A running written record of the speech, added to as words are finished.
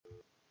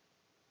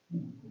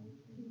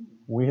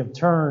We have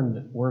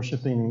turned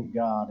worshiping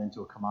God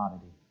into a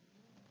commodity.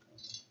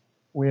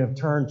 We have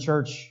turned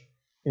church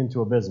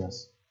into a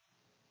business.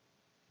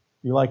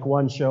 You like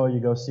one show, you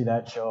go see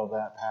that show of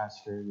that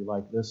pastor. You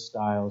like this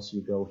style, so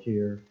you go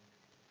here.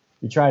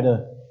 You try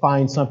to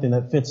find something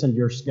that fits into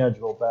your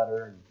schedule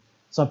better, and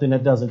something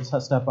that doesn't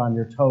step on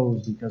your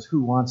toes, because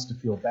who wants to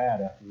feel bad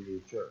after you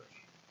leave church?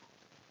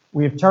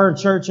 We have turned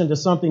church into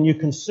something you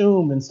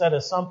consume instead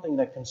of something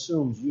that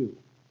consumes you.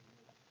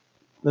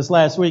 This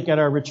last week at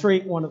our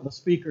retreat, one of the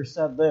speakers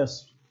said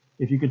this: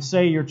 if you could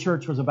say your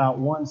church was about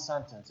one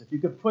sentence, if you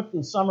could put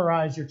and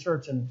summarize your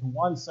church into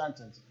one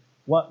sentence,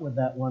 what would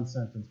that one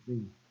sentence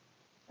be?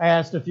 I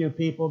asked a few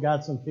people,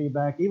 got some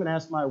feedback, even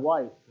asked my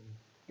wife, and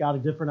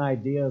got different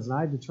ideas, and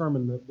I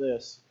determined that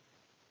this: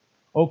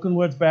 Oakland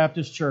Woods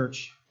Baptist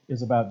Church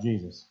is about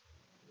Jesus.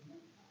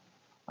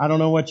 I don't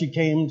know what you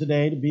came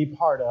today to be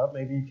part of.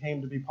 Maybe you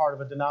came to be part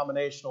of a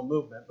denominational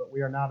movement, but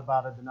we are not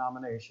about a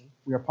denomination.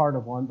 We are part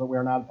of one, but we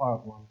are not a part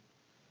of one.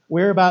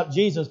 We're about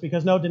Jesus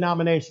because no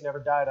denomination ever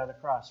died on a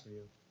cross for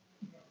you.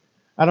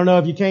 I don't know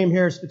if you came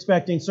here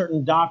expecting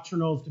certain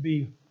doctrinals to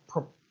be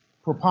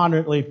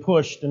preponderantly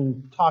pushed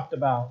and talked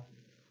about.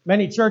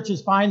 Many churches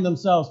find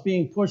themselves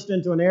being pushed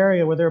into an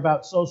area where they're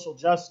about social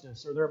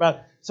justice or they're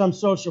about some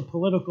social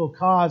political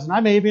cause, and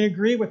I may even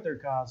agree with their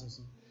causes.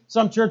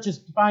 Some churches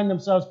find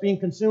themselves being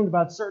consumed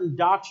about certain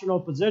doctrinal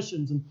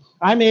positions, and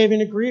I may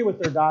even agree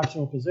with their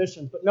doctrinal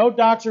positions, but no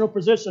doctrinal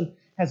position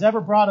has ever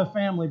brought a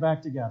family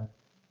back together.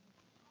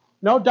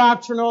 No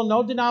doctrinal,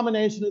 no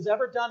denomination has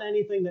ever done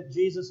anything that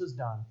Jesus has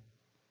done.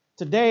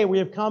 Today, we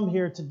have come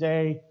here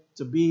today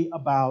to be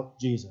about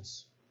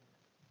Jesus.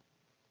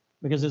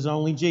 Because it's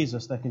only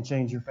Jesus that can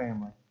change your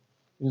family.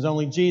 It is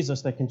only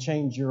Jesus that can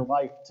change your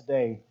life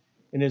today.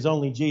 And it is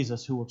only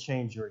Jesus who will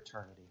change your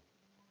eternity.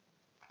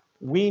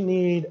 We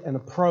need an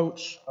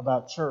approach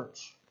about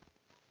church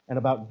and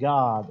about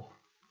God,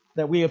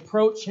 that we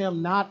approach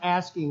Him not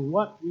asking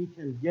what we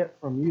can get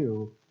from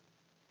you,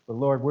 but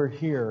Lord, we're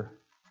here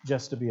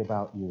just to be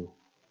about you.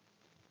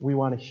 We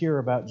want to hear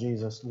about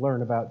Jesus,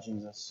 learn about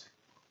Jesus,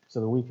 so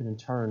that we can in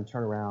turn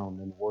turn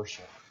around and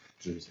worship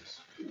Jesus.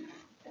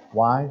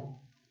 Why?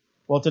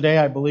 Well, today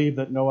I believe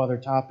that no other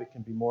topic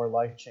can be more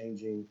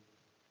life-changing,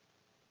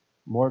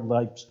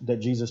 that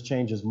Jesus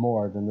changes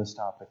more than this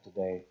topic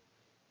today,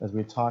 as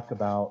we talk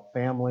about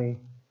family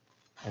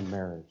and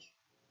marriage.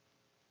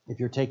 If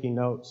you're taking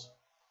notes,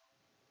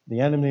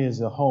 the enemy is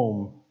the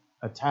home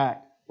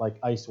attack like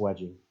ice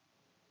wedging.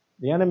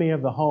 The enemy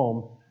of the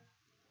home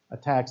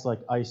attacks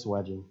like ice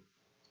wedging.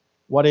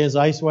 What is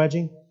ice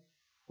wedging?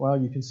 Well,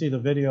 you can see the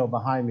video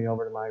behind me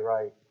over to my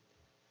right.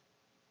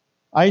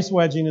 Ice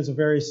wedging is a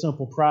very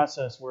simple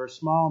process where a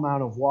small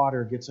amount of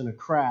water gets in a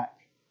crack,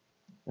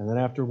 and then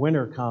after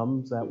winter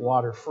comes, that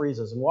water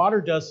freezes. And water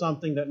does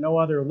something that no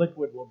other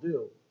liquid will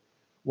do.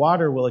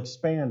 Water will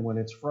expand when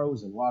it's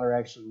frozen. Water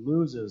actually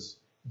loses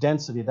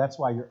density. That's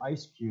why your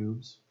ice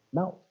cubes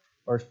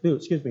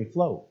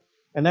float.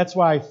 And that's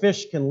why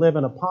fish can live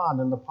in a pond,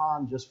 and the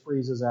pond just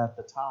freezes at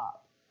the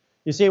top.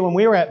 You see, when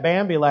we were at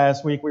Bambi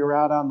last week, we were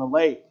out on the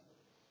lake.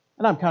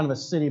 And I'm kind of a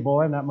city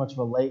boy. I'm not much of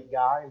a lake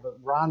guy, but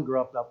Ron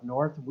grew up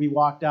north. We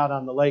walked out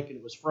on the lake, and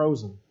it was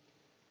frozen.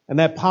 And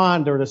that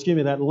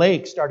that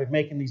lake started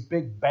making these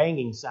big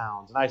banging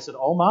sounds. And I said,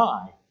 oh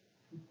my.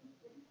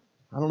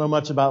 I don't know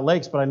much about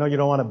lakes, but I know you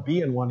don't want to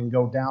be in one and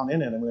go down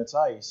in it when it's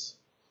ice.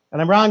 And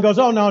then Ron goes,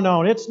 oh,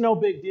 no, it's no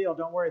big deal.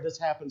 Don't worry, this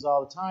happens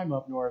all the time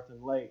up north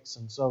in lakes.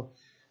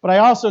 But I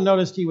also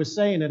noticed he was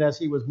saying it as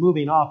he was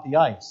moving off the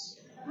ice.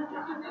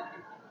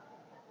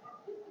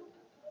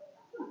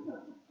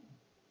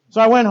 So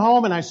I went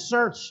home and I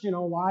searched,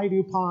 why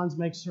do ponds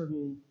make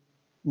certain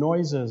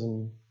noises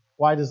and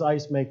why does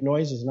ice make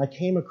noises? And I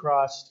came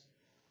across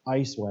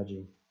ice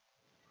wedging.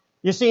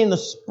 You see, in the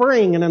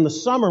spring and in the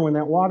summer when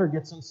that water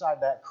gets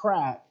inside that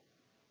crack,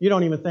 you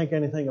don't even think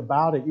anything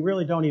about it. You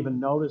really don't even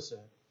notice it.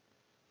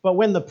 But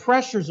when the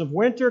pressures of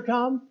winter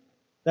come,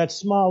 that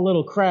small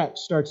little crack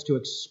starts to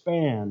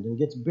expand and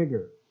gets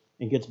bigger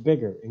and gets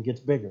bigger and gets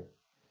bigger.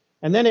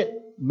 And then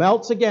it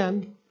melts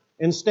again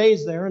and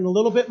stays there, and a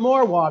little bit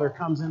more water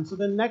comes in. So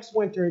then next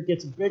winter it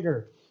gets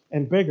bigger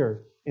and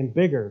bigger and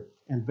bigger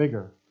and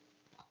bigger.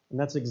 And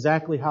that's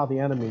exactly how the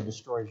enemy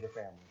destroys your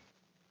family.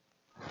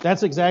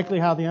 That's exactly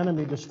how the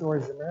enemy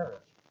destroys your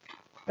marriage.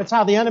 That's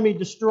how the enemy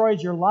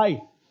destroys your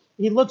life.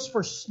 He looks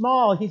for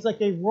small. He's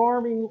like a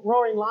roaring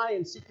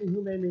lion seeking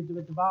whom he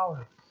may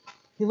devour.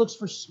 He looks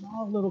for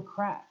small little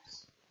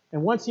cracks.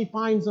 And once he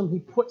finds them, he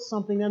puts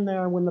something in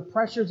there. And when the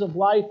pressures of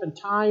life and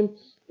time,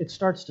 it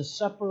starts to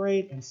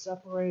separate and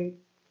separate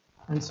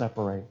and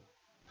separate.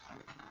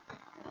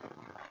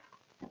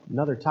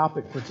 Another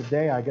topic for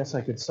today, I guess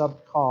I could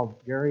subcall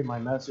Gary, my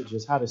message,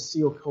 is how to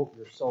seal coat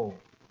your soul.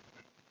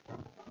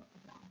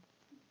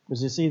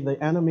 Because you see,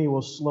 the enemy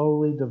will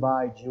slowly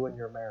divide you and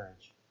your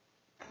marriage.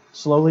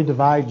 Slowly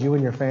divide you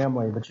and your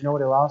family. But you know what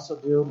he'll also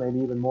do? Maybe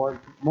even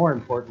more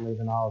importantly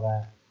than all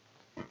that.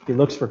 He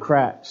looks for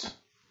cracks.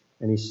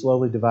 And he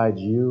slowly divides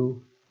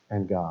you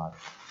and God.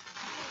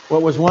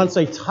 What was once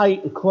a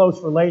tight and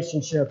close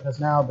relationship has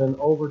now been,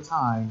 over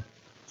time,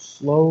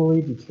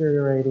 slowly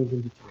deteriorating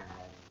and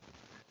deteriorating.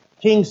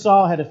 King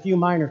Saul had a few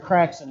minor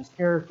cracks in his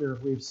character,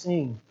 we've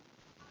seen.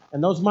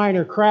 And those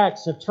minor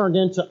cracks have turned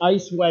into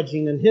ice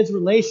wedging, and his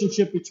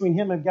relationship between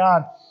him and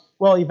God,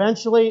 well,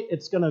 eventually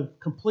it's going to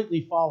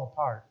completely fall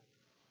apart.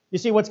 You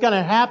see, what's going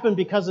to happen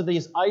because of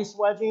these ice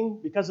wedging,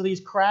 because of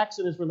these cracks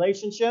in his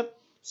relationship,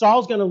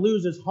 Saul's going to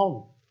lose his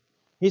home.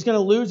 He's going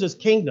to lose his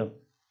kingdom.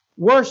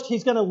 Worst,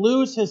 he's going to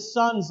lose his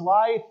son's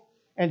life,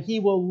 and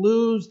he will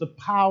lose the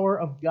power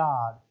of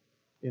God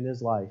in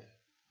his life.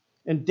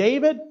 And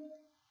David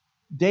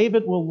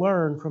will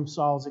learn from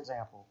Saul's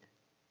example.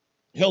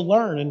 He'll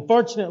learn. And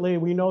fortunately,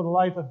 we know the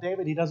life of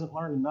David, he doesn't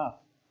learn enough.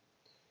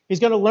 He's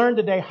going to learn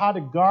today how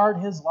to guard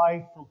his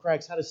life from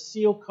cracks, how to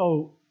seal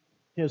coat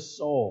his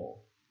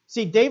soul.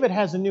 See, David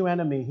has a new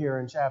enemy here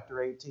in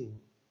chapter 18.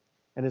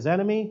 And his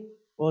enemy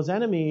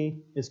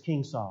is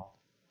King Saul.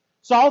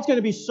 Saul's going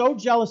to be so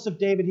jealous of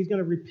David, he's going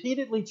to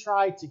repeatedly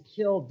try to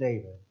kill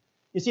David.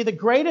 You see, the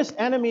greatest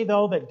enemy,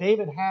 though, that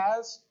David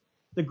has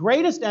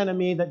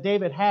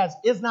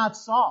is not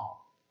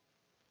Saul.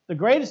 The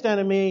greatest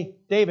enemy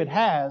David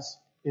has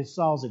is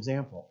Saul's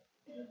example.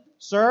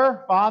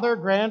 Sir, father,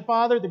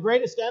 grandfather, the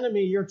greatest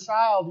enemy your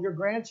child, your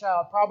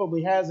grandchild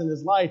probably has in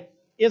his life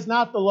is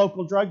not the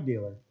local drug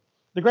dealer.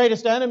 The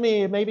greatest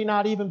enemy maybe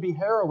not even be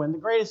heroin. The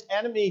greatest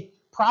enemy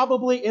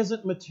probably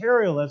isn't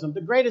materialism.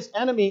 The greatest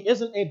enemy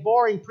isn't a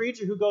boring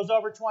preacher who goes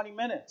over 20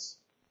 minutes.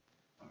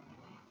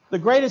 The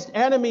greatest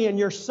enemy in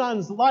your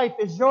son's life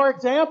is your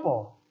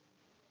example.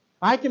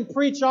 I can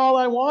preach all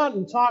I want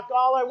and talk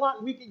all I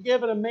want. We can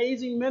give an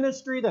amazing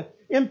ministry that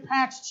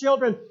impacts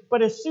children.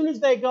 But as soon as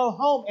they go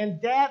home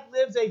and dad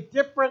lives a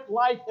different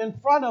life in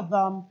front of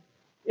them,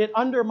 it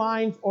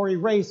undermines or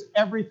erases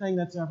everything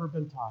that's ever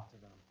been taught to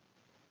them.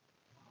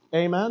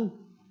 Amen?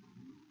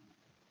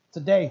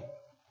 Today,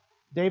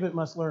 David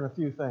must learn a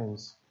few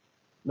things.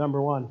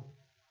 Number one,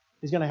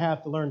 he's going to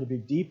have to learn to be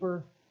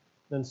deeper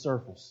than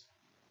surface.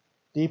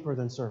 Deeper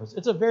than surface.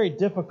 It's a very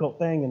difficult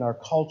thing in our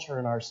culture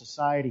and our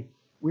society.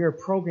 We are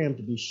programmed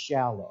to be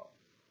shallow.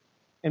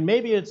 And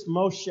maybe it's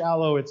most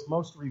shallow, it's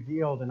most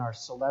revealed in our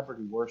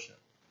celebrity worship.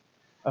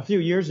 A few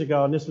years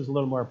ago, and this was a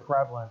little more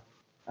prevalent,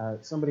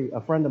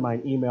 a friend of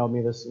mine emailed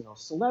me this,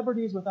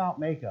 celebrities without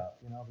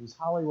makeup. These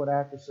Hollywood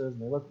actresses,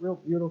 and they look real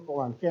beautiful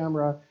on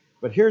camera,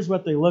 but here's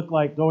what they look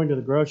like going to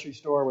the grocery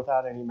store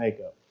without any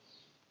makeup.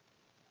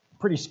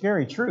 Pretty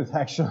scary truth,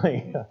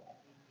 actually.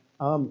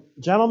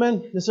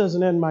 Gentlemen, this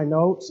isn't in my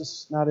notes. This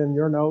is not in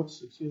your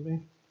notes,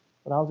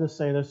 but I'll just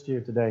say this to you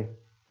today.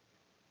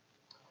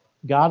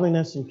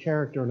 Godliness and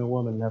character in a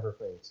woman never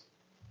fades.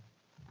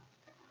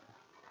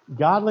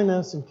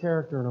 Godliness and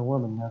character in a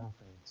woman never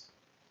fades.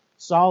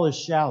 Saul is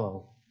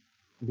shallow.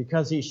 And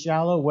because he's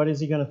shallow, what is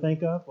he going to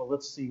think of? Well,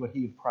 let's see what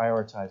he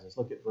prioritizes.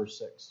 Look at verse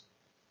 6.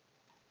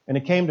 And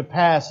it came to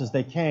pass as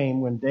they came,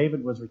 when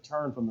David was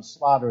returned from the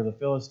slaughter of the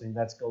Philistine,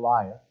 that's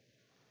Goliath,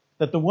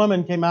 that the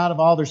women came out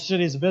of all their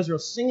cities of Israel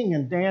singing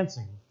and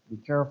dancing. Be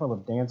careful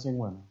of dancing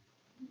women.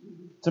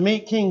 To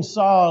meet King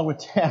Saul with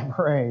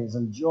tabrets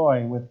and joy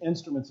and with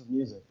instruments of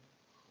music.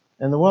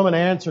 And the women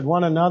answered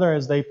one another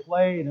as they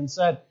played and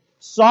said,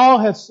 Saul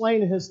hath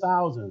slain his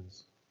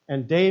thousands,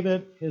 and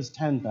David his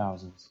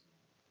 10,000s.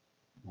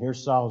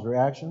 Here's Saul's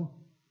reaction.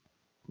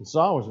 And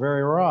Saul was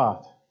very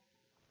wroth.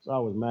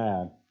 Saul was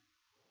mad.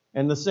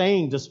 And the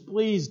saying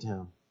displeased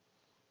him.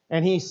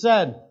 And he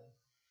said,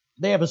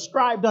 They have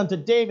ascribed unto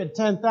David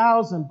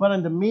 10,000, but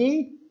unto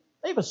me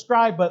they've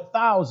ascribed but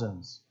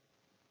thousands.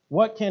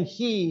 What can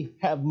he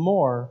have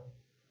more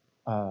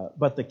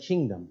but the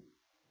kingdom?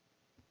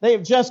 They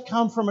have just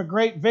come from a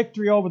great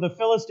victory over the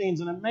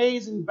Philistines, an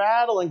amazing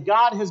battle, and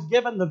God has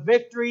given the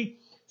victory.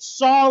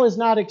 Saul is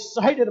not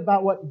excited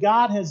about what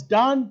God has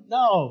done.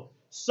 No,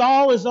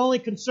 Saul is only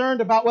concerned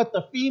about what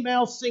the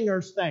female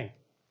singers think.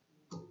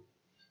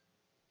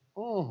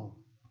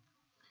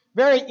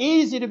 Very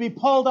easy to be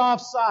pulled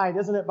offside,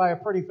 isn't it, by a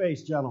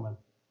pretty-faced gentleman?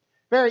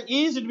 Very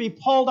easy to be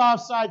pulled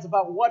off sides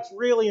about what's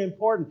really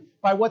important,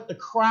 by what the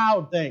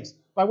crowd thinks,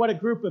 by what a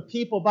group of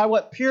people, by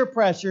what peer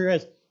pressure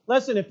is.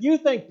 Listen, if you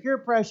think peer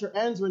pressure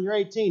ends when you're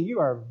 18, you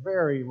are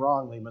very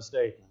wrongly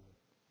mistaken.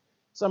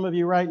 Some of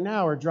you right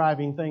now are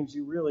driving things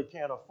you really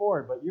can't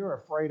afford, but you're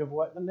afraid of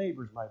what the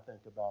neighbors might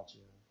think about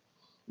you.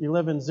 You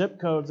live in zip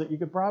codes that you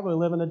could probably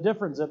live in a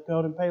different zip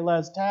code and pay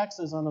less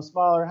taxes on a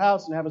smaller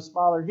house and have a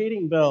smaller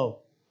heating bill.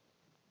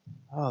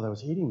 Oh,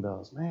 those heating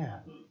bills,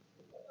 man.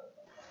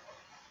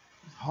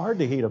 It's hard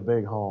to heat a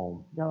big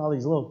home. You got all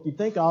these you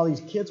think all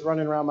these kids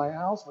running around my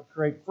house would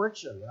create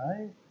friction,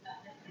 right?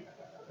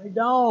 They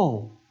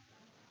don't.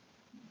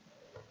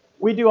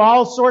 We do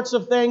all sorts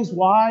of things.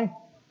 Why?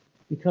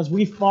 Because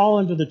we fall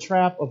into the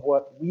trap of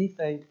what we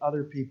think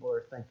other people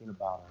are thinking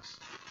about us.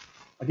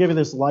 I'll give you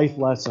this life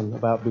lesson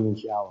about being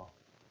shallow.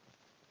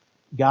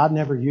 God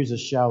never uses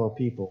shallow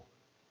people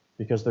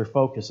because their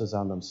focus is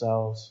on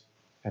themselves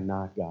and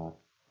not God.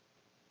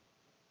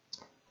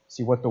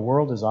 See, what the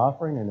world is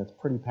offering in its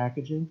pretty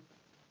packaging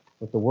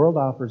What the world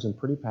offers in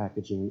pretty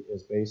packaging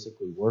is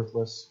basically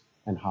worthless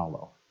and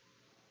hollow.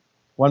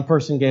 One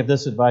person gave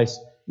this advice: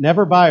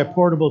 never buy a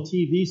portable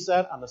TV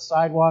set on the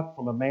sidewalk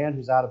from a man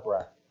who's out of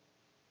breath.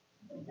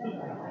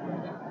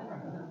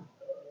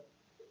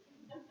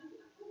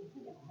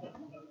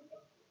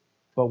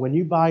 But when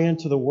you buy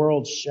into the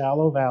world's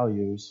shallow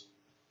values,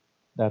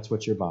 that's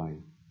what you're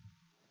buying.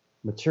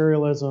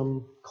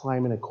 Materialism,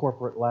 climbing a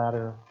corporate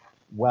ladder,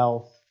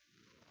 wealth,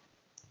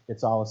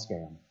 it's all a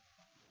scam.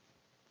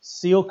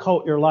 Seal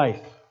coat your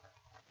life.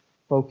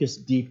 Focus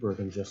deeper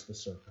than just the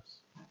surface.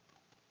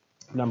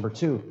 Number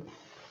 2,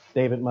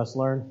 David must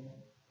learn,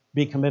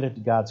 be committed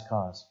to God's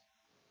cause.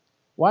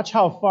 Watch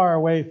how far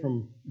away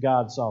from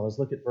God Saul is.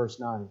 Look at verse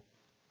 9.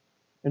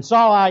 And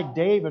Saul eyed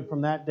David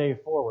from that day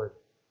forward.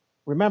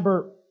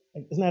 Remember,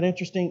 isn't that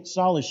interesting?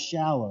 Saul is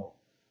shallow.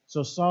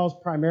 So Saul's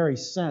primary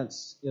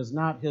sense is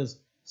not his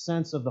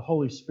sense of the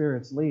Holy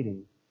Spirit's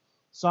leading.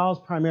 Saul's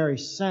primary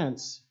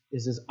sense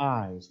is his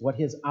eyes. What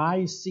his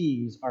eyes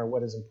sees are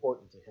what is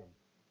important to him.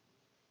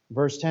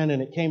 Verse 10,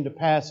 and it came to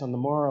pass on the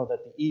morrow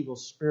that the evil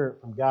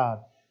spirit from God.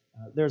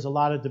 There's a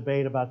lot of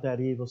debate about that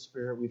evil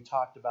spirit. We've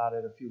talked about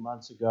it a few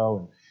months ago.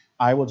 And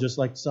I will just,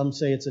 like some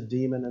say it's a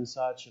demon and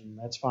such, and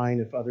that's fine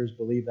if others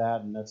believe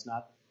that, and it's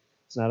not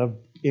an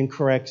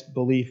incorrect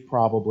belief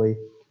probably.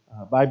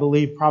 But I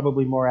believe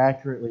probably more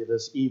accurately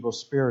this evil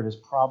spirit is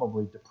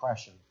probably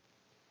depression.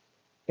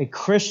 A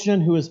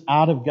Christian who is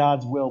out of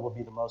God's will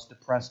be the most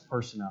depressed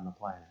person on the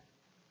planet.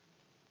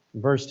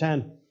 Verse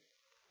 10,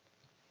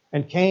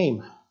 and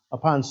came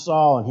upon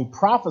Saul, and he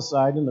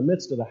prophesied in the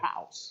midst of the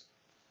house.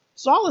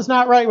 Saul is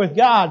not right with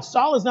God.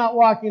 Saul is not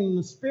walking in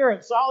the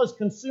Spirit. Saul is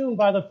consumed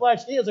by the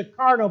flesh. He is a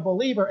carnal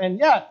believer, and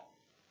yet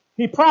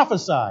he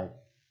prophesied.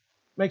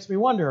 Makes me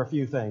wonder a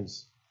few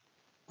things.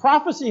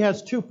 Prophecy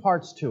has 2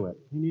 parts to it.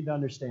 You need to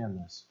understand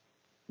this.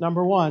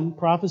 Number 1,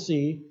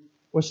 prophecy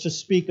was to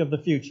speak of the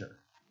future.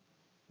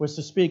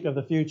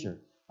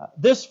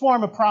 This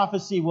form of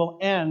prophecy will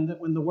end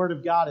when the Word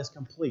of God is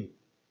complete.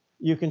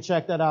 You can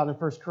check that out in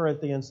 1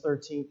 Corinthians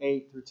 13,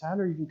 8 through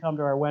 10, or you can come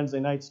to our Wednesday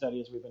night study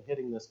as we've been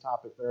hitting this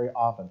topic very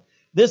often.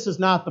 This is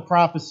not the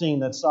prophesying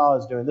that Saul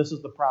is doing. This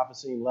is the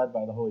prophesying led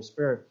by the Holy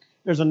Spirit.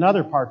 There's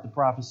another part to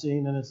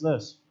prophesying, and it's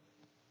this: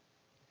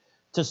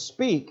 to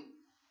speak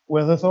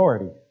with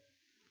authority.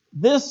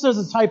 This is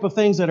the type of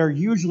things that are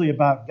usually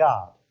about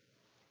God.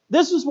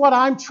 This is what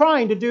I'm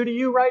trying to do to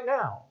you right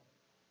now.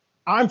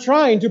 I'm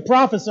trying to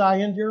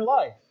prophesy into your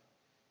life.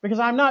 Because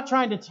I'm not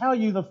trying to tell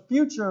you the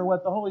future,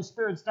 what the Holy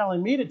Spirit's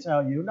telling me to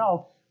tell you.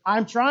 No,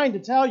 I'm trying to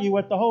tell you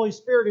what the Holy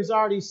Spirit has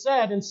already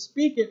said and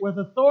speak it with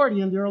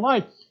authority into your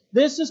life.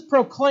 This is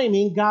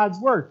proclaiming God's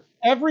Word.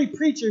 Every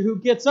preacher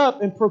who gets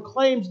up and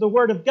proclaims the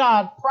Word of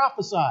God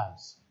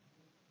prophesies.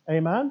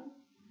 Amen?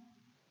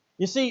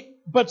 You see,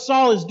 but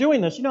Saul is doing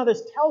this.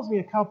 This tells me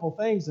a couple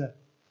things, that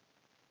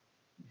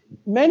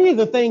many of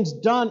the things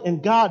done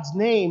in God's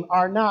name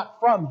are not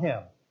from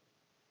Him.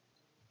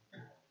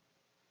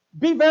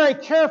 Be very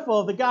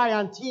careful of the guy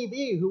on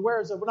TV who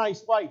wears a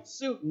nice white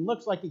suit and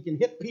looks like he can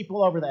hit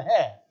people over the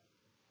head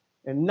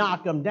and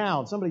knock them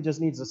down. Somebody just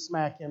needs to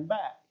smack him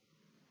back.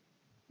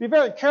 Be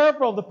very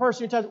careful of the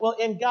person who tells, well,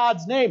 in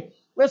God's name.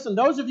 Listen,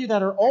 those of you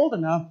that are old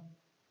enough,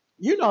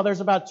 you know there's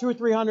about 200 or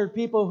 300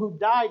 people who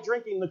died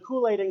drinking the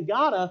Kool-Aid in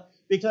Ghana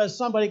because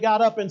somebody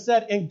got up and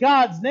said, in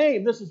God's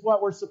name, this is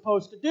what we're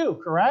supposed to do,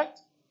 correct?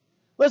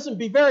 Listen,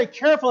 be very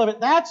careful of it.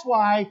 That's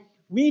why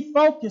we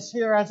focus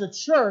here as a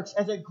church,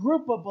 as a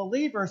group of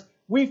believers,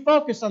 we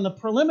focus on the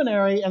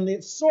preliminary, and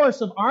the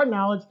source of our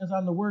knowledge is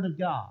on the Word of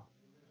God.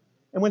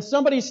 And when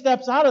somebody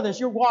steps out of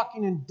this, you're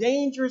walking in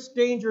dangerous,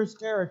 dangerous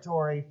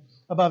territory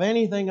above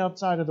anything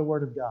outside of the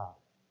Word of God.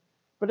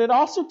 But it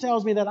also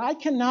tells me that I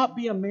cannot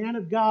be a man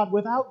of God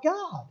without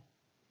God.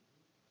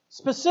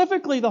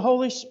 Specifically, the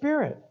Holy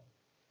Spirit.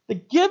 The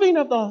giving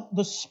of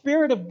the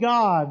Spirit of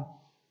God,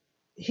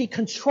 He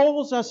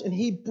controls us and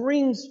He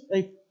brings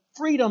a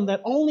freedom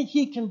that only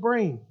He can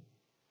bring,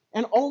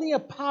 and only a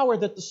power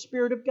that the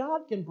Spirit of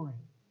God can bring.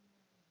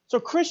 So,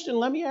 Christian,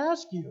 let me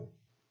ask you,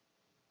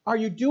 are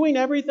you doing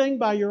everything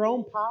by your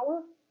own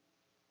power?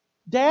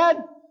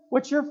 Dad,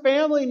 what your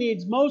family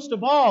needs most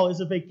of all is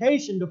a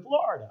vacation to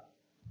Florida.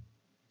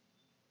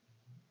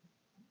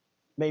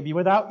 Maybe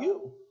without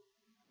you.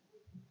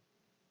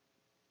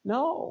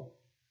 No.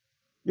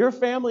 Your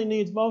family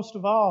needs most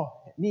of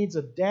all, it needs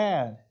a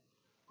dad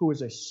who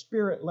is a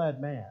Spirit-led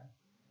man.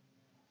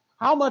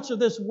 How much of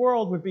this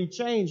world would be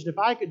changed if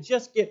I could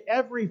just get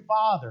every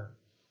father,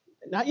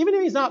 now even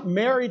if he's not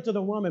married to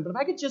the woman, but if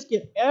I could just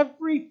get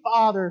every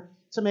father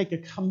to make a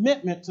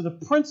commitment to the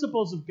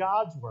principles of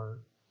God's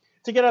Word,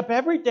 to get up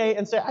every day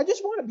and say, I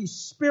just want to be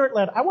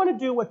Spirit-led. I want to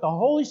do what the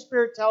Holy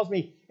Spirit tells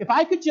me. If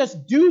I could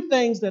just do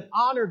things that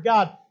honor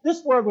God,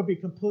 this world would be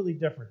completely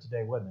different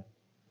today, wouldn't it?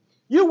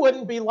 You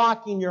wouldn't be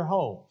locking your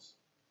homes.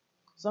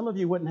 Some of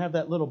you wouldn't have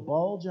that little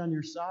bulge on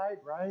your side,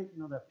 right?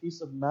 That piece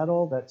of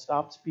metal that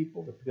stops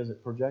people because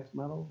it projects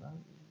metal, right?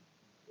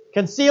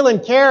 Conceal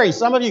and carry.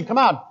 Some of you, come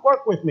on,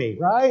 work with me,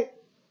 right?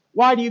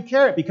 Why do you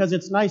carry it? Because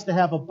it's nice to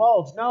have a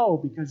bulge? No,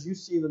 because you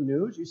see the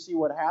news, you see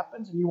what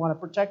happens, and you want to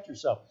protect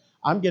yourself.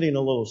 I'm getting a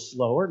little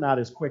slower, not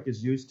as quick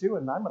as used to,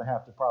 and I'm going to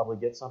have to probably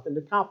get something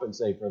to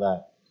compensate for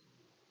that.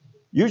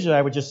 Usually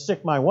I would just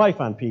sick my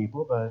wife on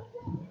people, but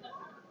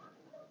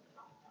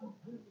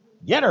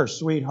get her,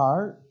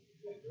 sweetheart.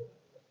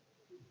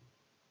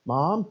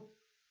 Mom,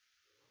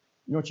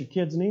 you know what your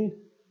kids need?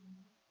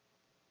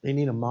 They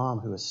need a mom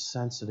who is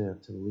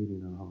sensitive to the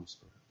leading of the Holy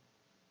Spirit.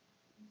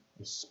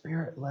 A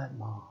Spirit-led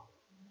mom.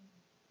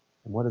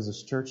 And what does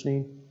this church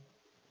need?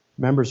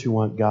 Members who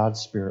want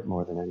God's Spirit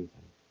more than anything.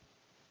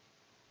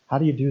 How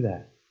do you do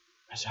that?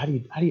 How do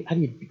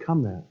you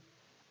become that?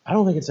 I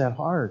don't think it's that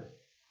hard.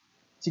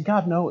 See,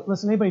 God knows.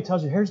 Listen, anybody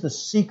tells you, here's the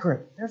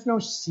secret. There's no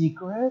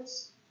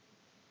secrets.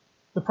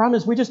 The problem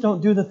is we just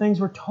don't do the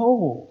things we're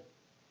told.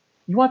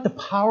 You want the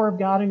power of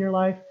God in your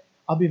life?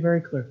 I'll be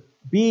very clear.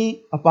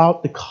 Be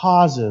about the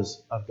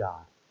causes of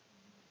God.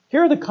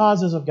 Here are the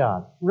causes of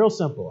God. Real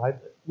simple.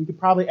 We could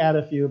probably add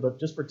a few, but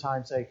just for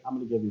time's sake, I'm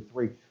going to give you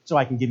 3 so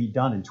I can give you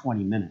done in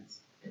 20 minutes.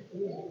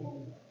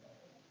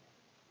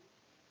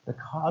 The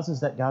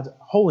causes that God's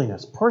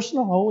holiness,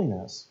 personal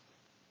holiness.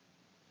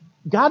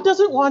 God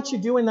doesn't want you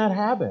doing that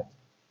habit.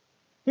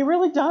 He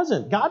really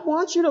doesn't. God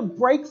wants you to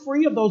break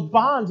free of those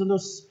bonds and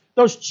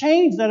those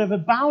chains that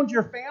have bound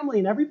your family,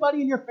 and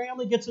everybody in your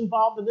family gets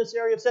involved in this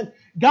area of sin.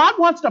 God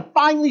wants to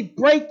finally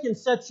break and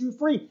set you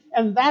free,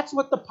 and that's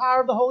what the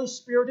power of the Holy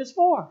Spirit is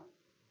for.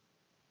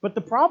 But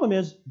the problem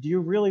is, do you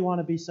really want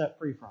to be set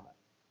free from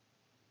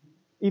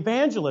it?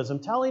 Evangelism,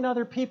 telling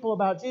other people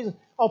about Jesus.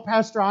 Oh,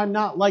 Pastor, I'm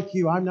not like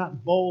you. I'm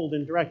not bold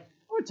and direct.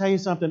 I want to tell you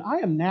something. I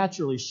am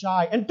naturally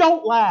shy, and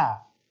don't laugh.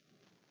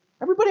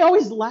 Everybody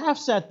always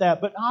laughs at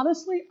that, but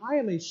honestly, I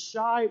am a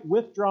shy,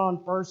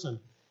 withdrawn person.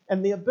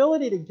 And the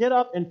ability to get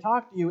up and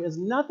talk to you is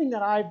nothing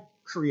that I've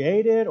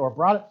created or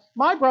brought it.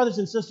 My brothers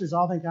and sisters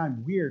all think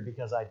I'm weird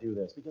because I do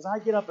this, because I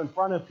get up in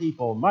front of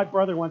people. My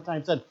brother one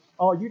time said,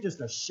 oh, you're just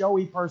a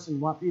showy person. You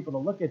want people to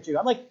look at you.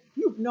 I'm like,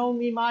 you've known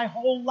me my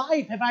whole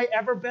life. Have I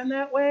ever been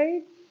that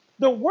way?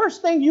 The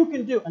worst thing you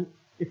can do, and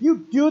if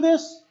you do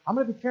this, I'm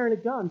going to be carrying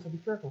a gun, so be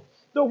careful.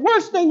 The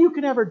worst thing you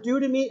can ever do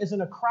to me is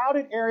in a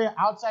crowded area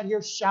outside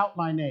here, shout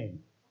my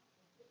name.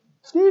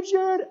 Steve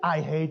Sheridan,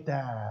 I hate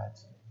that.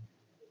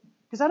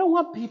 Because I don't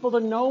want people to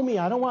know me.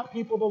 I don't want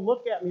people to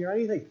look at me or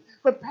anything.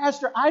 But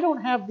Pastor, I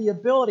don't have the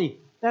ability.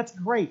 That's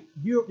great.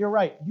 You're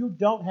right. You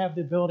don't have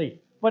the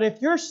ability. But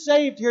if you're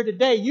saved here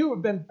today, you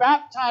have been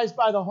baptized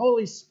by the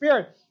Holy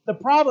Spirit. The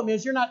problem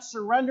is you're not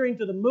surrendering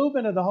to the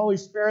movement of the Holy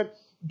Spirit.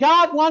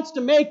 God wants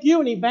to make you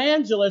an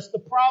evangelist. The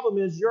problem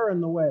is you're in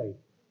the way.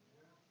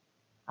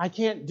 I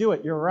can't do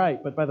it. You're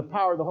right. But by the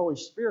power of the Holy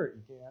Spirit,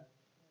 you can.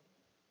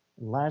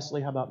 And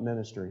lastly, how about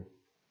ministry?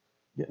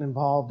 Getting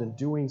involved in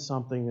doing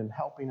something and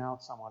helping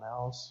out someone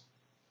else.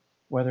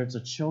 Whether it's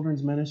a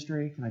children's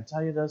ministry, can I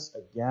tell you this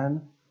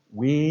again?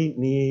 We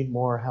need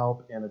more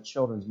help in a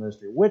children's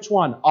ministry. Which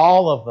one?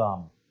 All of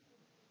them.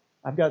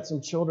 I've got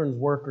some children's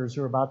workers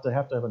who are about to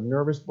have a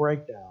nervous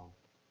breakdown.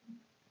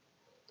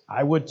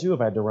 I would too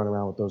if I had to run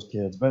around with those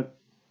kids. But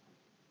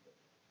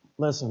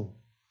listen,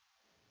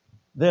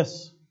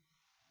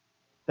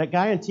 that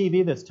guy on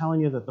TV that's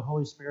telling you that the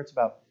Holy Spirit's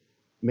about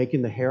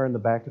making the hair in the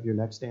back of your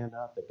neck stand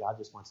up, that God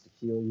just wants to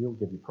heal you,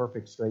 give you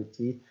perfect straight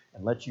teeth,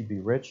 and let you be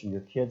rich, and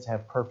your kids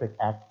have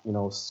perfect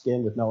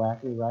skin with no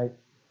acne, right?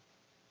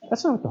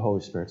 That's not what the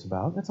Holy Spirit's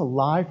about. That's a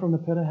lie from the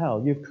pit of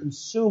hell. You've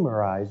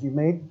consumerized. You've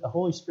made the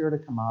Holy Spirit a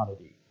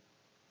commodity.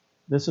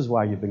 This is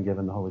why you've been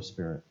given the Holy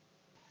Spirit.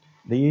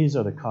 These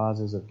are the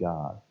causes of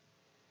God.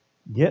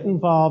 Get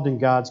involved in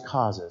God's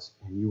causes,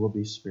 and you will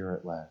be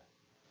Spirit-led.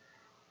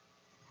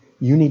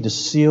 You need to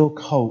seal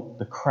coat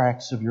the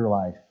cracks of your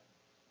life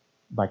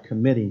by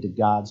committing to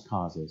God's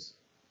causes,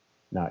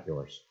 not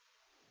yours.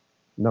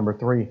 Number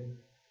 3,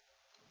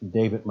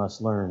 David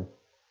must learn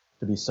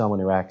to be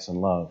someone who acts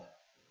in love.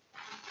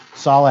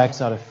 Saul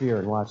acts out of fear,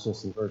 and watch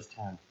this in verse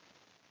 10.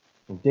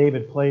 And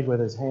David played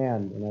with his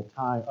hand and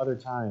other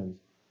times,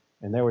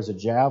 and there was a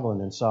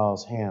javelin in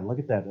Saul's hand. Look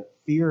at that. The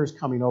fear is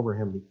coming over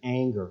him, the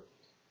anger.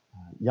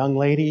 Young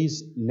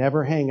ladies,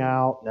 never hang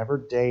out, never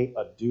date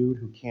a dude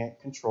who can't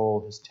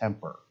control his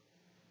temper.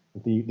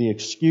 The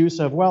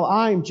excuse of, well,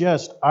 I'm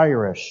just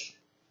Irish.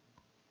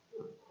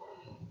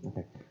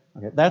 Okay.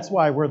 That's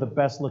why we're the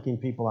best looking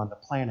people on the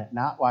planet,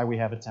 not why we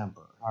have a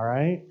temper. All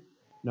right?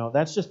 No,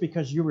 that's just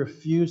because you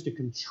refuse to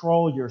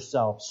control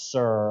yourself,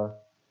 sir.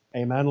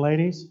 Amen,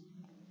 ladies?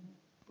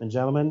 And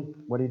gentlemen,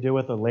 what do you do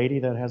with a lady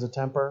that has a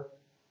temper?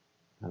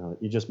 I don't know,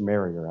 you just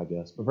marry her, I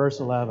guess. But verse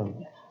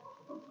 11.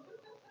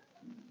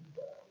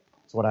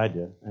 That's what I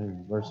did.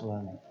 Anyway, verse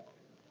 11.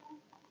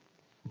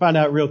 I found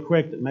out real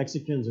quick that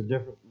Mexican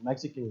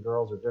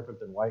girls are different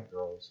than white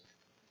girls.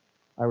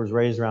 I was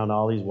raised around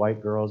all these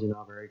white girls,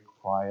 very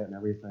quiet and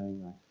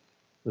everything.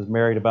 I was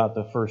married about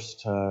the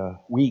first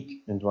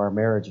week into our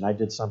marriage, and I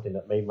did something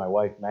that made my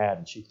wife mad,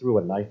 and she threw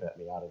a knife at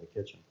me out of the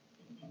kitchen.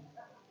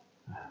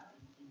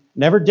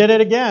 Never did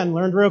it again.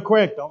 Learned real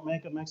quick. Don't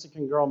make a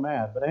Mexican girl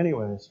mad. But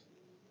anyways,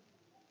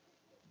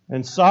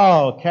 And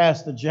Saul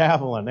cast the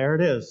javelin. There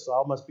it is.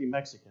 Saul must be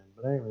Mexican.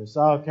 But anyway,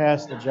 Saul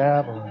cast the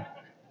javelin.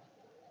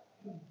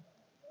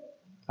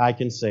 I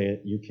can say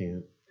it. You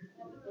can't.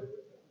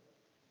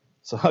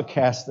 Saul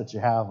cast the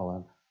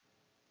javelin.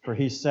 For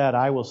he said,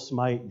 I will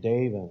smite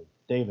David,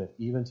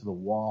 even to the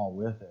wall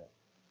with it.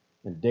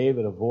 And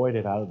David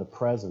avoided out of the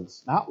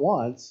presence, not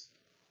once,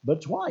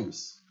 but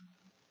twice.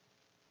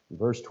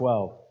 Verse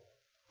 12,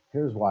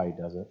 here's why he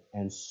does it.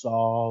 And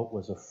Saul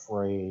was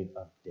afraid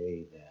of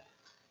David,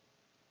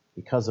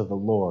 because of the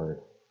Lord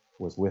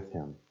was with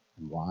him.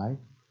 And why?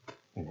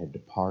 And had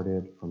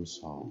departed from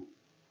Saul.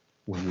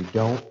 When you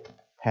don't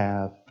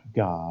have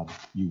God,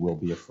 you will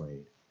be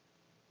afraid.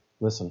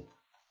 Listen,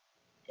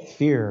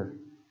 fear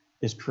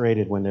is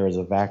created when there is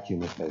a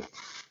vacuum of faith.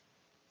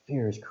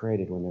 Fear is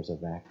created when there's a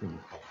vacuum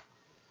of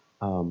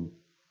faith.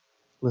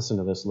 Listen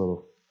to this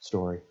little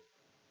story.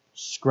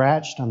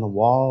 Scratched on the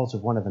walls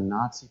of one of the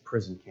Nazi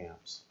prison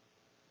camps,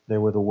 there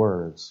were the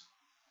words,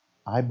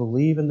 I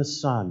believe in the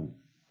sun,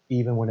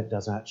 even when it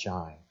does not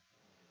shine.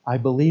 I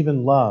believe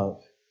in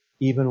love,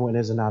 even when it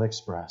is not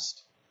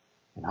expressed.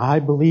 And I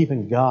believe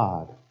in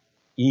God,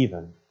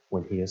 even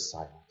when He is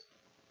silent.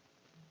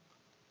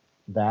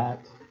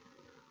 That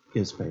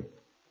is faith.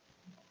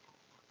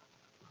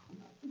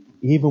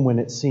 Even when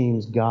it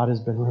seems God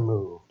has been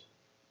removed,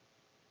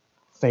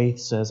 faith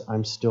says,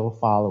 I'm still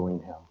following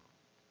Him.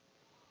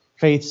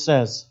 Faith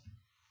says,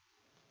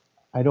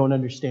 I don't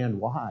understand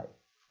why,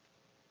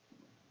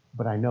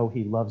 but I know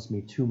He loves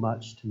me too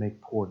much to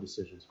make poor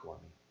decisions for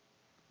me.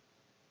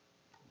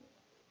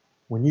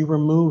 When you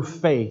remove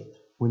faith,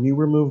 when you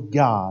remove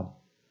God,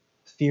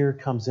 fear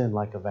comes in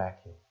like a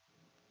vacuum.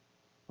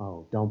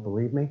 Oh, don't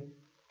believe me?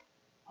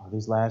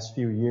 These last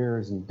few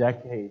years and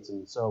decades,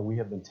 and so we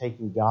have been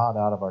taking God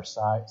out of our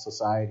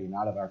society and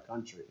out of our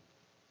country.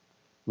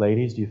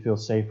 Ladies, do you feel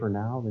safer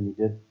now than you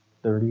did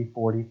 30,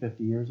 40,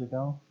 50 years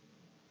ago?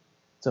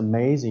 It's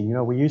amazing. You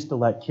know, we used to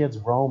let kids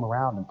roam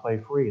around and play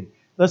free. And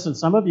listen,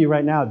 some of you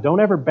right now,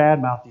 don't ever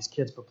badmouth these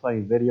kids for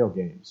playing video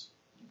games.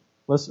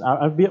 Listen,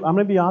 I'm going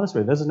to be honest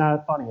with you. This is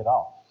not funny at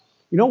all.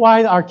 You know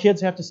why our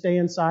kids have to stay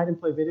inside and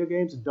play video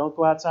games and don't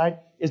go outside?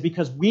 Is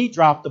because we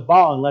dropped the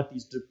ball and let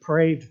these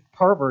depraved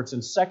perverts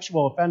and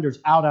sexual offenders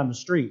out on the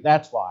street.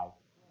 That's why.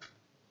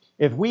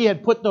 If we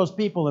had put those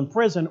people in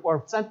prison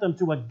or sent them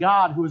to a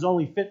God who is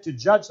only fit to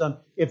judge them,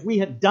 if we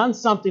had done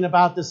something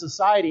about this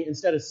society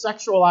instead of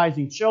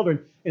sexualizing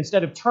children,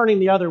 instead of turning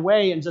the other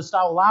way and just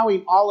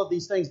allowing all of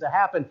these things to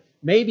happen,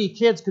 maybe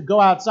kids could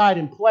go outside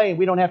and play and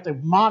we don't have to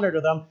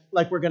monitor them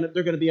like they're going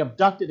to be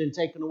abducted and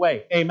taken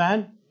away.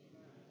 Amen?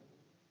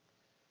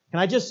 Can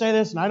I just say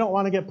this? And I don't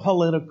want to get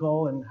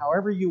political, and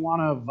however you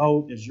want to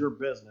vote is your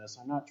business.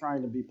 I'm not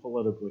trying to be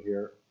political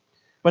here.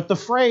 But the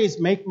phrase,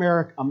 make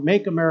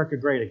America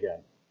great again.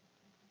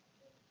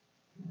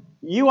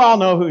 You all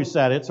know who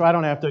said it, so I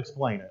don't have to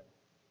explain it.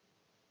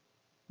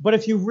 But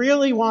if you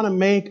really want to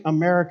make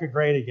America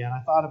great again, I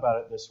thought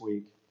about it this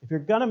week. If you're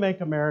going to make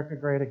America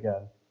great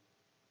again,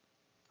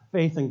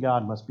 faith in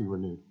God must be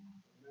renewed.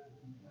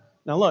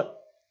 Now look,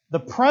 the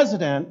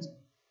president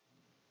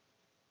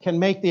can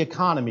make the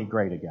economy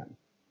great again.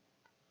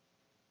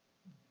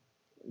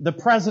 The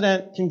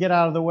president can get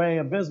out of the way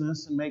of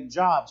business and make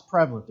jobs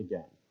prevalent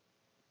again.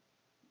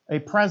 A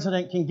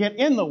president can get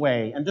in the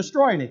way and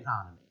destroy an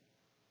economy.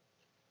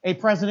 A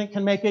president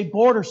can make a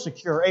border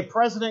secure. A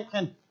president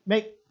can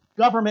make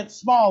government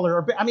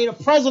smaller.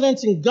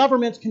 Presidents and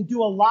governments can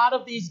do a lot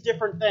of these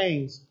different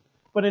things.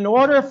 But in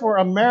order for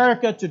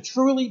America to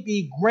truly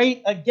be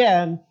great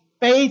again,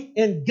 faith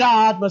in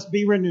God must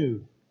be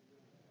renewed.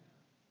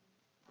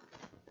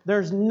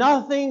 There's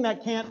nothing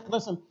that can't,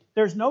 listen,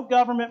 there's no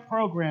government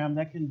program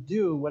that can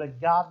do what a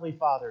godly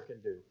father can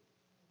do.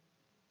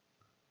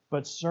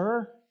 But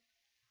sir,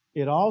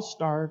 it all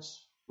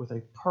starts with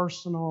a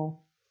personal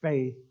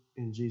faith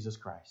in Jesus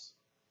Christ.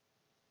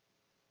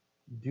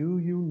 Do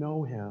you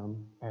know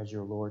Him as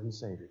your Lord and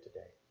Savior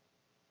today?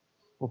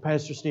 Well,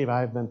 Pastor Steve,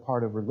 I've been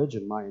part of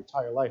religion my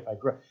entire life.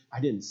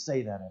 I didn't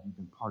say that I've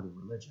been part of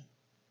religion.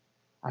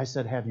 I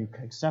said, have you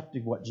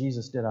accepted what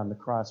Jesus did on the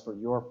cross for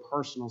your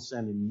personal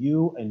sin? And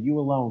you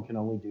alone can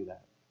only do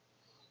that.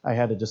 I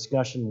had a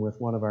discussion with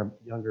one of our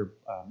younger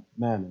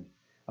men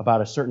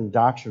about a certain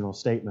doctrinal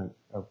statement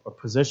or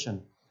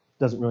position.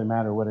 Doesn't really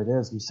matter what it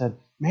is. And he said,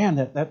 man,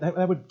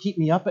 that would keep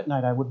me up at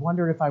night. I would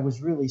wonder if I was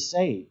really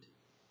saved.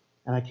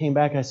 And I came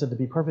back, I said, to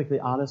be perfectly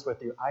honest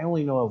with you, I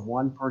only know of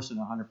one person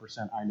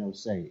 100% I know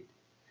saved.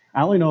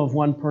 I only know of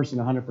one person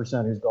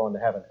 100% who's going to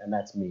heaven, and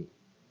that's me.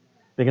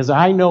 Because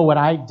I know what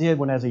I did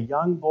when as a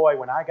young boy,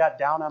 when I got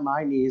down on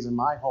my knees in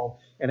my home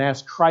and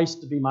asked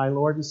Christ to be my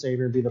Lord and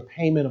Savior and be the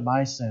payment of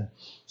my sin.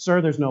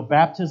 Sir, there's no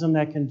baptism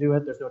that can do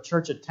it. There's no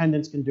church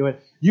attendance can do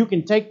it. You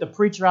can take the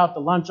preacher out to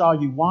lunch all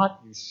you want.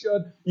 You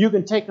should. You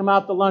can take him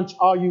out to lunch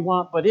all you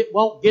want, but it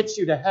won't get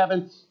you to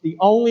heaven. The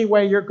only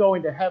way you're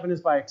going to heaven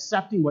is by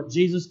accepting what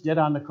Jesus did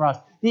on the cross.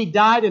 He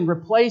died in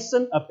place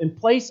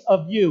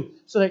of you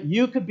so that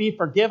you could be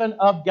forgiven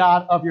of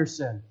God of your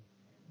sin.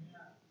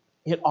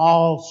 It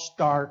all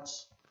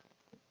starts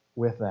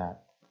with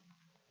that.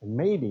 And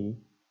maybe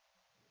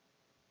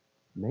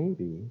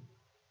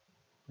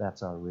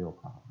that's our real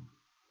problem.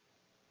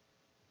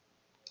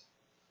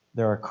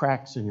 There are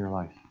cracks in your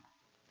life.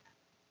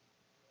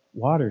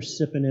 Water's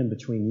sipping in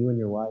between you and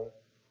your wife,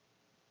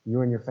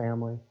 you and your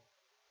family.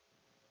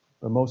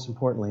 But most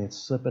importantly, it's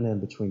slipping in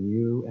between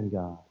you and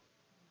God.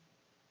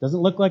 Doesn't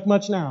look like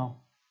much now,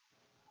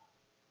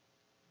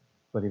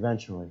 but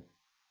eventually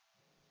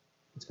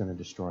it's going to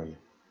destroy you.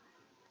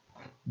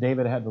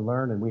 David had to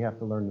learn, and we have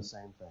to learn the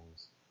same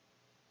things.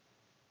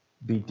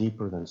 Be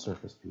deeper than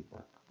surface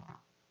people.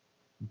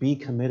 Be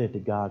committed to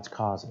God's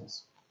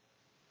causes,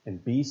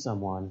 and be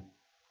someone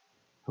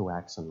who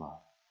acts in love.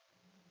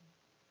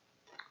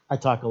 I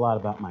talk a lot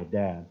about my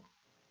dad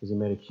because he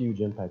made a huge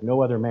impact.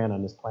 No other man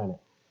on this planet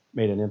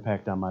made an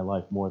impact on my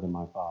life more than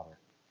my father.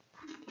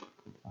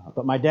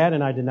 But my dad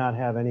and I did not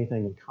have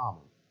anything in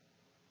common.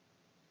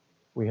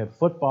 We had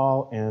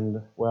football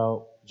and,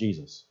 well,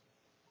 Jesus.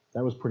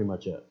 That was pretty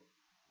much it.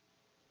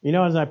 You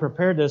know, as I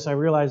prepared this, I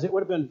realized it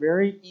would have been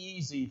very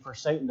easy for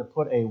Satan to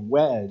put a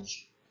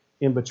wedge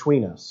in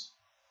between us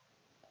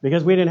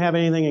because we didn't have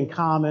anything in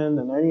common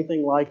and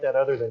anything like that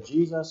other than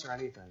Jesus or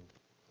anything.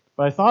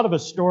 But I thought of a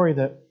story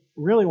that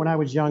really, when I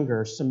was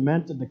younger,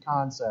 cemented the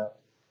concept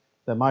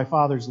that my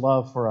father's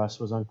love for us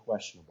was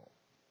unquestionable.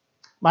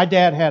 My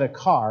dad had a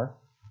car.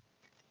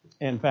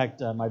 In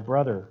fact, my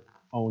brother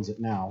owns it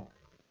now.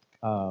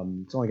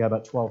 It's only got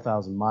about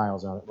 12,000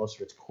 miles on it. Most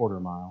of it's quarter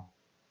mile.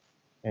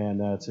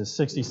 And it's a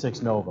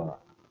 66 Nova.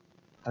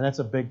 And that's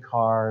a big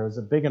car. It was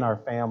big in our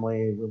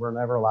family. We were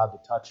never allowed to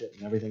touch it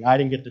and everything. I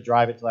didn't get to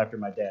drive it till after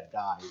my dad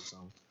died. So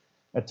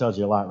that tells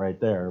you a lot right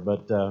there.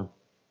 But and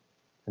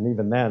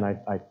even then,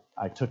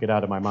 I took it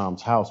out of my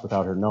mom's house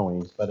without her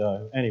knowing.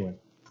 But anyway,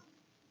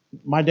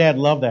 my dad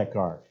loved that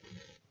car.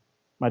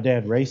 My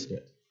dad raced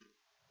it.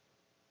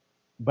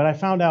 But I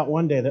found out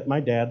one day that my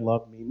dad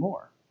loved me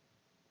more.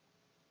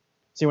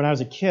 See, when I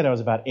was a kid, I was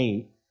about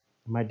 8.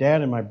 My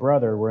dad and my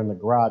brother were in the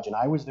garage, and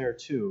I was there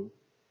too.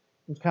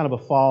 It was kind of a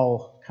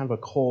fall, kind of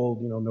a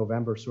cold,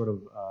 November sort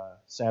of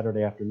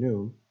Saturday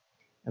afternoon.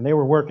 And they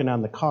were working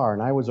on the car,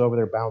 and I was over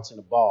there bouncing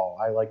a ball.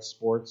 I liked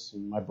sports,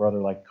 and my brother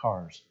liked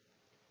cars.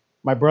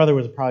 My brother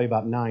was probably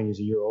about 9. He's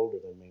a year older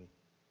than me.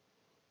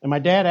 And my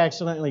dad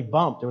accidentally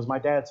bumped. It was my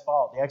dad's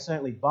fault. He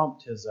accidentally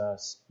bumped his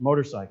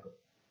motorcycle.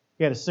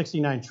 He had a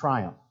 69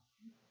 Triumph,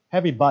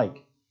 heavy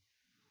bike.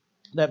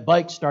 That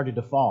bike started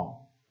to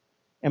fall.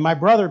 And my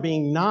brother,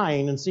 being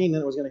 9 and seeing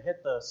that it was going to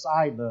hit the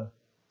side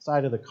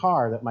of the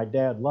car that my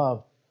dad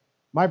loved,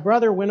 my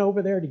brother went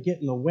over there to get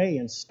in the way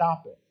and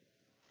stop it.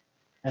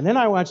 And then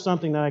I watched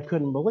something that I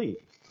couldn't believe.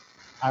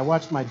 I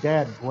watched my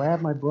dad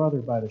grab my brother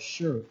by the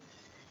shirt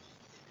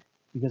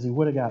because he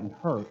would have gotten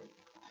hurt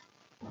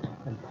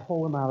and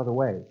pull him out of the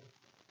way.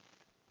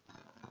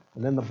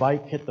 And then the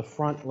bike hit the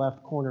front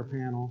left corner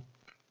panel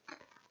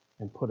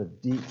and put a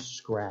deep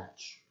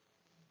scratch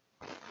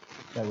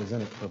that was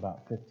in it for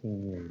about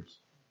 15 years.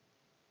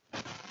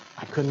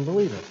 I couldn't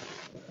believe it.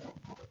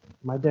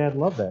 My dad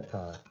loved that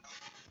car.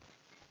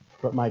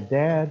 But my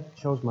dad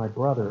chose my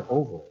brother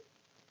over it.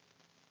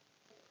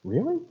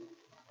 Really?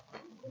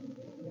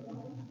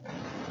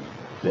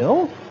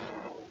 Bill?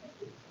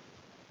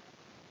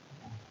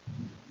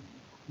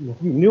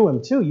 If you knew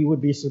him too, you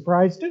would be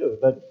surprised too.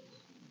 But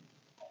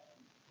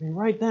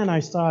right then I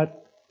thought,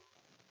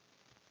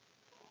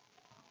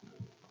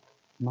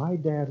 my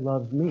dad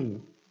loves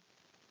me.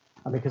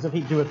 Because if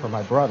he'd do it for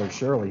my brother,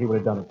 surely he would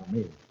have done it for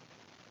me.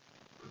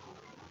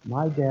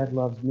 My dad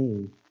loves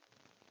me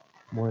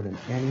more than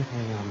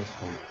anything on this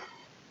planet.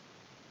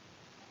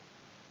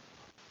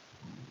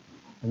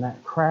 And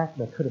that crack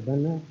that could have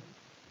been there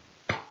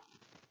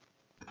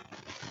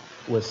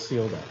was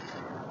sealed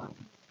up.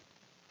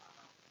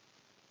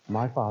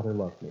 My father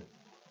loved me.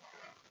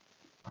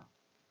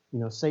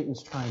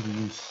 Satan's trying to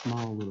use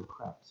small little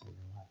cracks in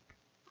your life.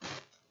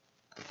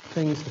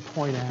 Things to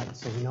point at and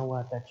say, you know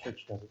what, that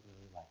church doesn't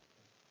really like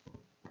me.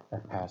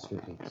 That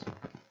pastor hates me.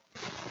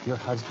 Your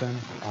husband,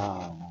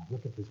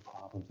 look at his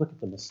problems. Look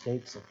at the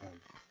mistakes of him.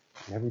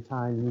 And every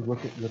time you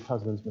look at your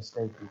husband's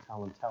mistake and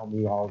tell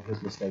me all of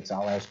his mistakes,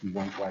 I'll ask you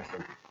one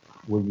question.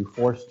 Were you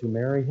forced to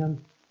marry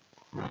him?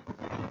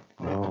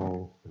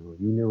 No.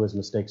 You knew his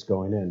mistakes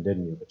going in,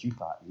 didn't you? But you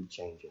thought you'd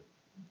change him.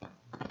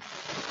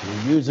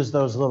 And he uses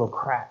those little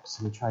cracks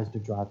and he tries to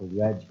drive a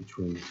wedge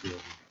between the two of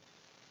them.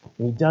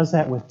 And he does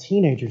that with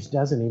teenagers,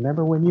 doesn't he?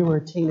 Remember when you were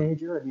a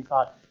teenager and you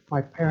thought,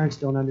 my parents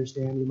don't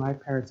understand me, my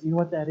parents, you know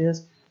what that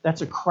is?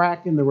 That's a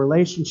crack in the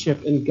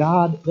relationship. And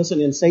God,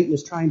 listen, and Satan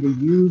is trying to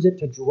use it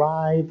to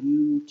drive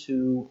you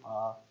two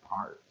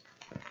apart.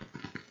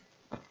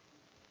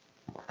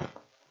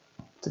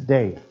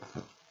 Today,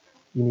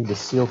 you need to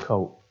seal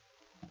coat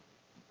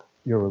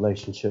your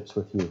relationships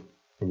with you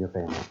and your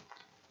family.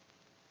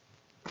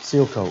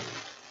 Seal coat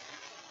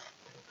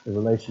the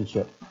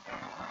relationship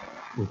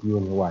with you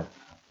and your wife.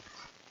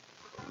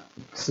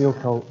 Seal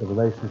coat the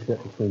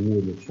relationship between you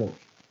and your church.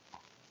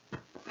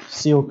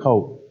 Seal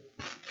coat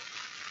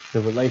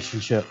the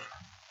relationship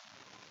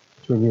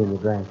between you and your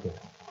grandkids.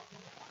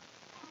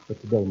 But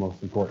today,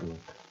 most importantly,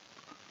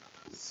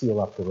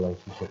 seal up the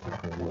relationship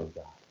between you and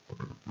God.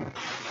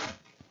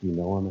 Do you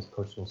know Him as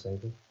personal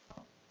Savior?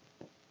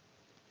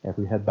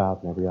 Every head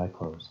bowed and every eye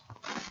closed.